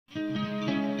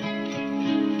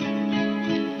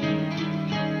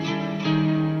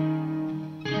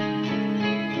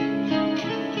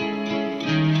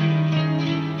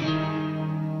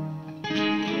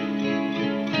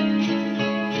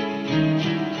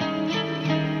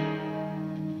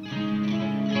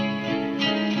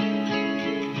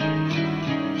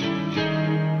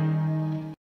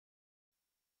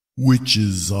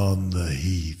Witches on the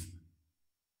Heath.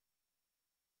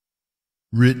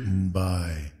 Written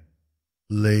by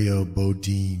Leah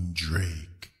Bodine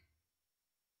Drake.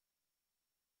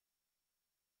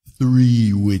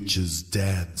 3 witches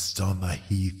danced on the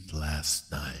heath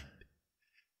last night,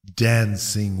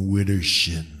 dancing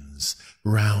widdershins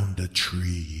round a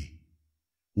tree.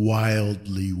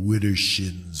 Wildly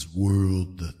widdershins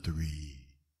whirled the 3.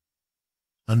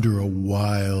 Under a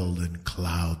wild and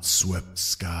cloud-swept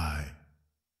sky,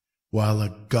 while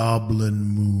a goblin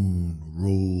moon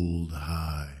rolled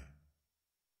high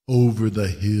over the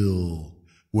hill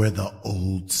where the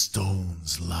old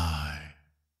stones lie.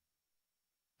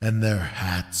 And their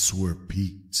hats were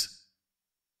peaked,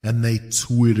 and they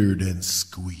twittered and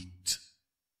squeaked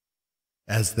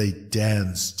as they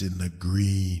danced in the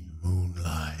green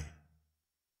moonlight.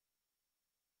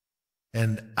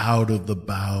 And out of the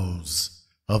boughs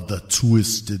of the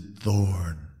twisted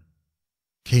thorn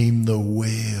came the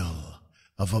wail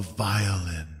of a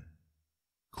violin,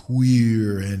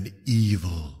 queer and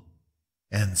evil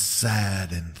and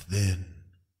sad and thin.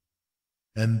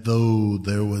 And though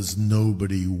there was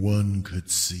nobody one could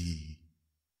see,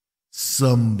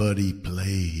 somebody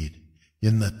played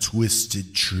in the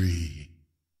twisted tree,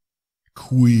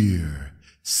 queer,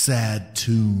 sad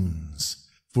tunes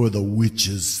for the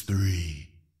witches 3.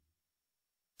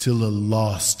 Till a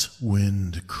lost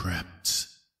wind crept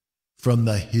from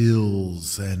the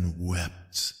hills and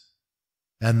wept,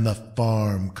 and the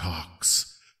farm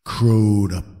cocks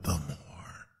crowed up the